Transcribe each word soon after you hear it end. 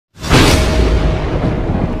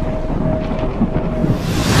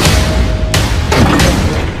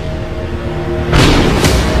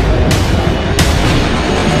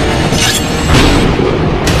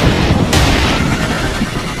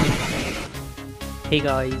Hey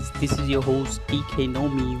guys, this is your host TK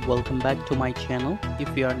Nomi. Welcome back to my channel.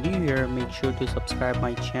 If you are new here, make sure to subscribe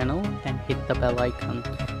my channel and hit the bell icon.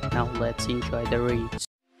 Now let's enjoy the raids.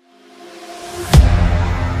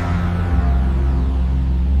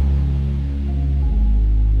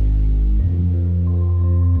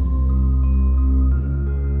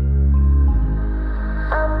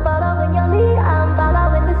 I'm following your lead, I'm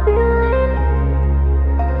following this feeling.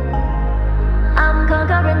 I'm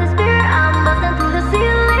conquering the spirit, I'm busting through the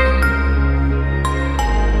ceiling.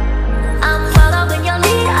 I'm following your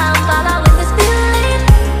lead, I'm following this feeling.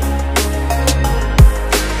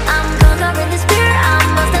 I'm conquering the spirit, I'm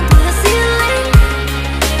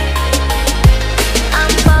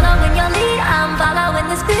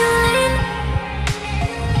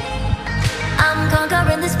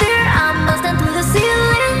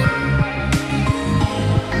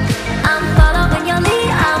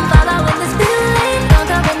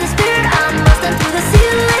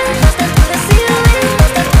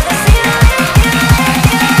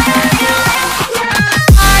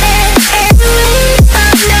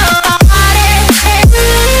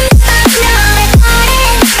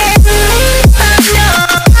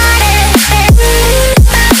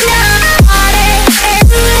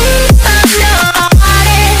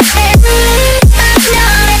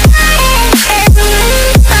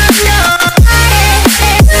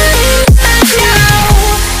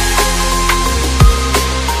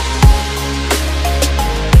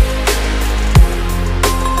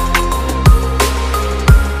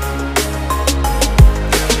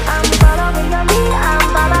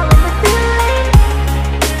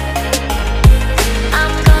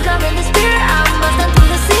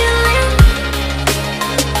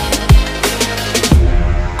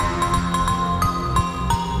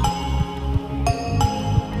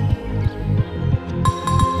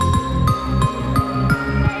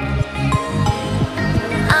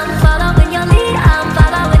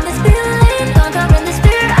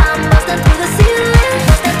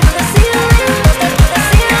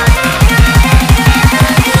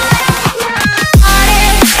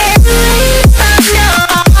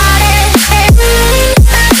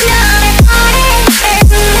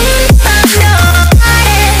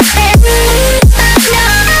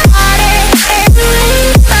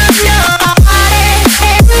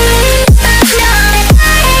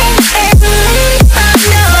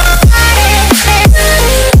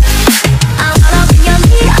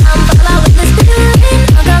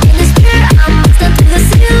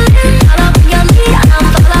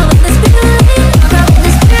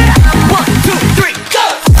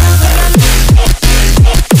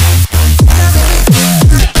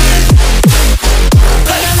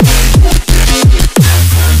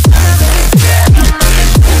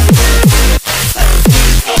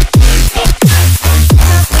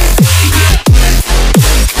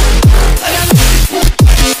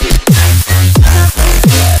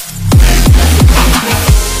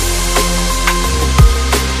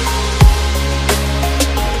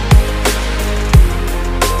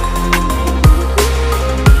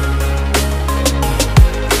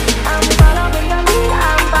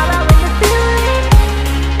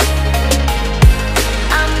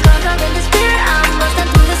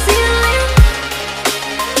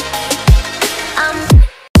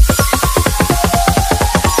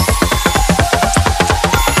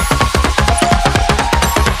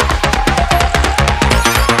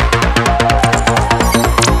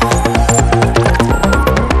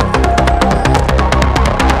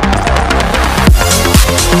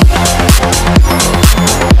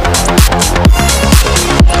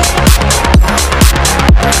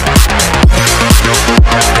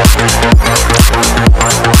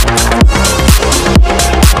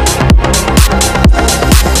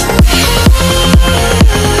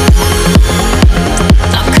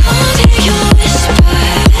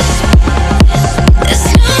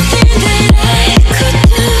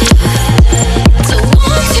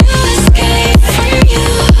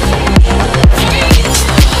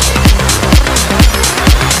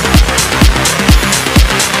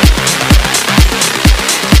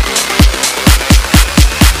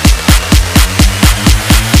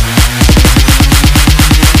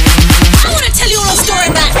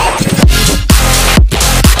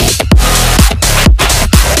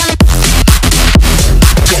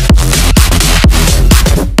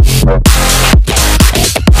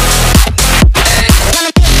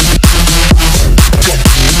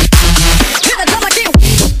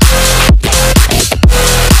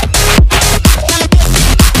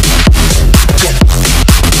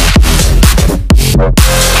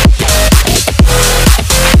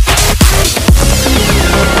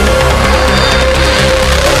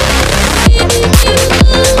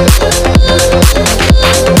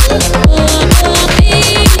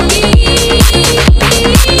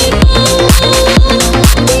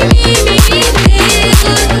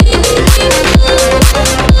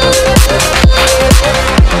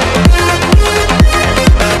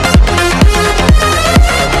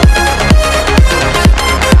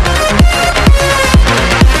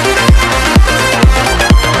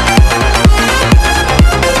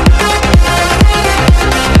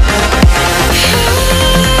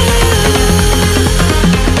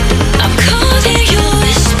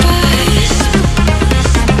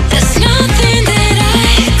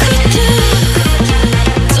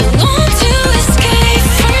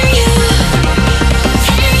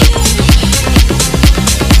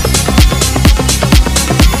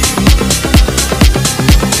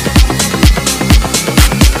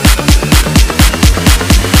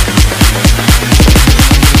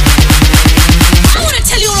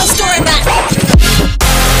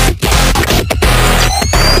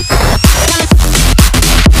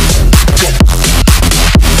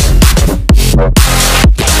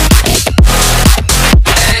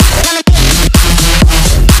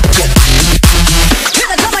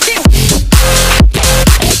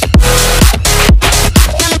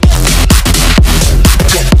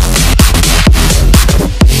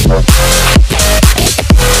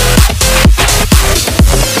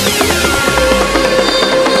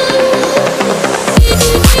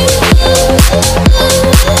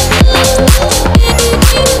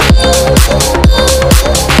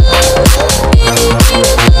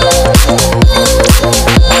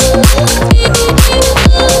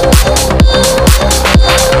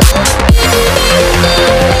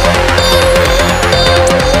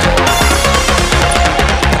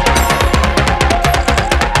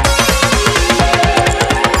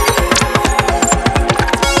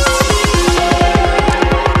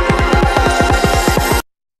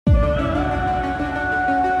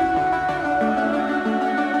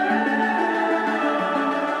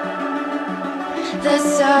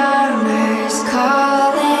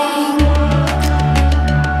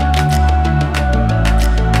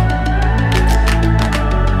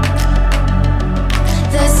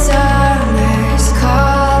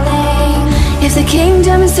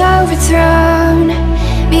kingdom is overthrown.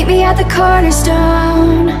 Meet me at the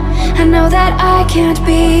cornerstone. I know that I can't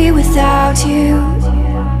be without you.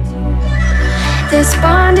 This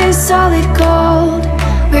bond is solid gold.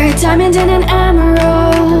 We're a diamond and an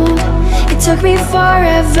emerald. It took me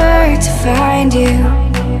forever to find you.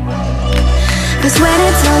 'Cause when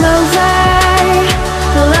it's all over,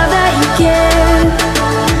 the love that you give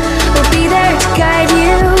will be there to guide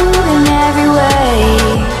you in every way.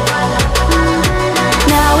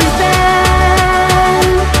 Now we've been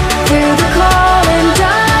through the cold and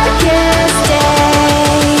darkest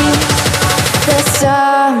days. The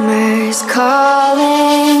summer's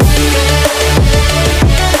calling.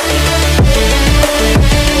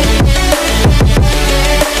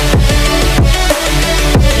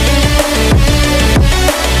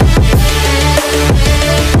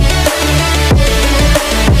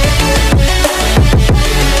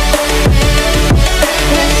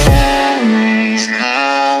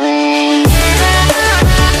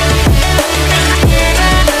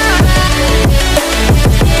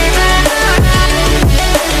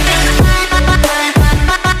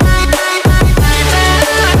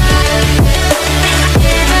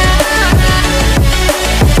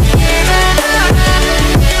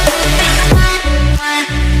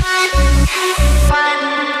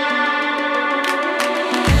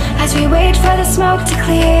 As we wait for the smoke to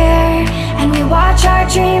clear and we watch our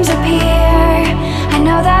dreams appear, I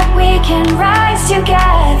know that we can rise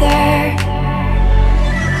together.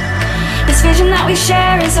 This vision that we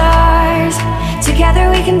share is ours. Together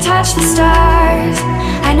we can touch the stars.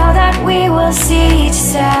 I know that we will see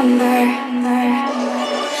December.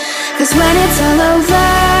 'Cause when it's all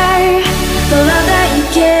over, the love that you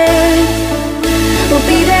give will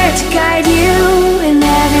be there to guide you in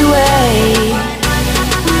every way.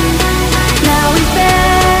 Now we've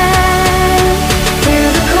been through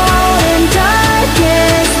the cold and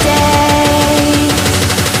darkest days.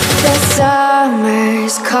 The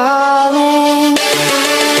summer's calling.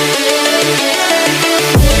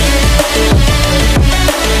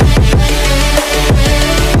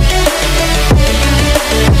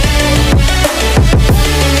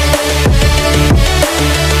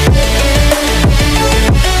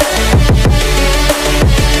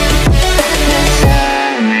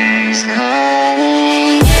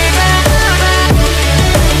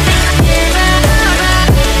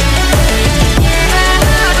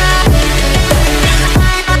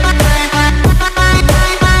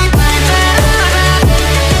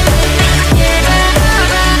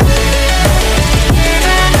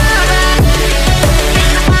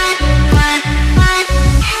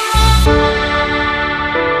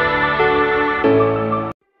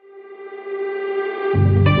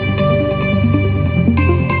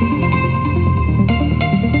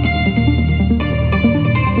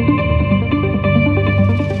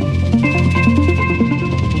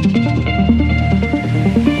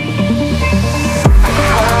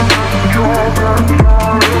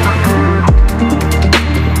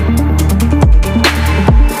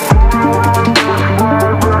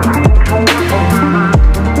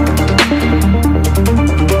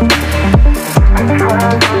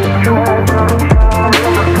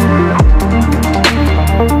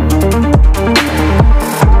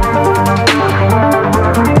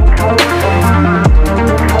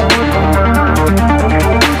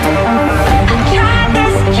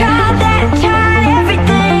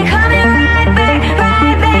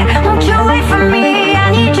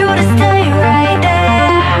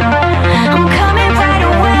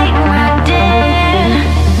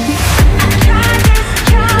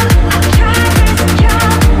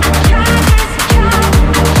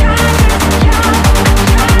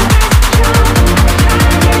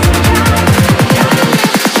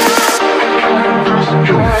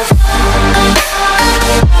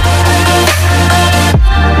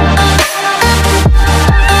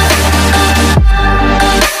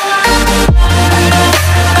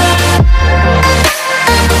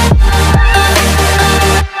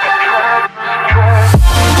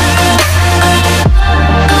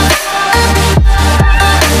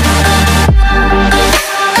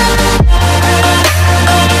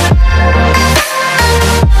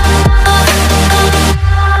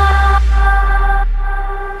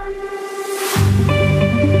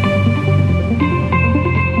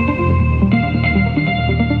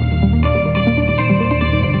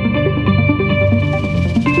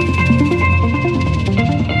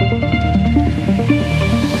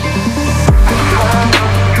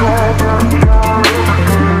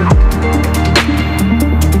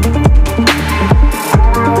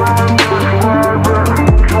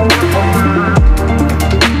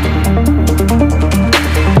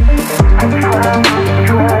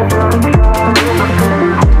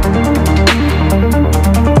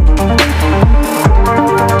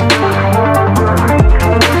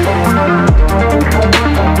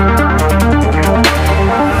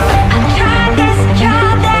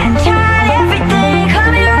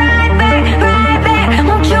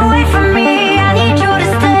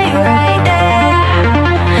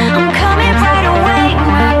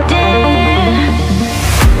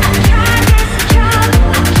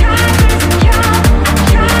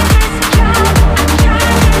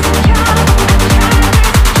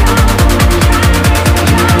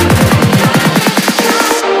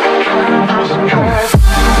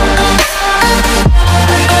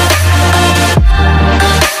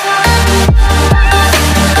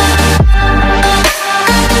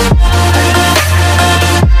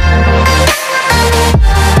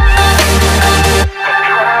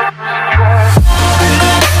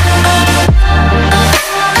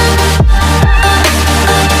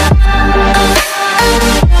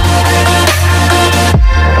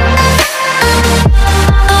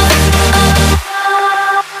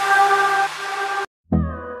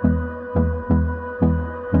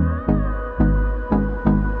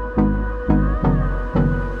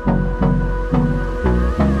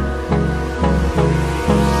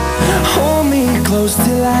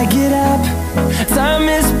 I get up, time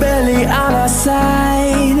is barely on our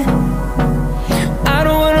side. I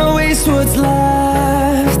don't wanna waste what's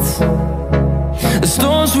left. The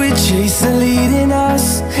storms we chase are leading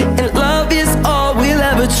us, and love is all we'll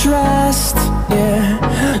ever trust. Yeah,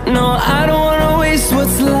 no, I don't wanna waste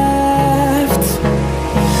what's left.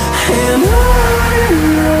 And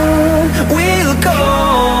on we'll go,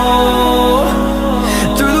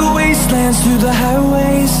 through the wastelands, through the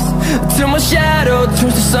highways, till my shadow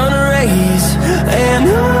turns to sun rays. And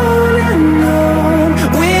on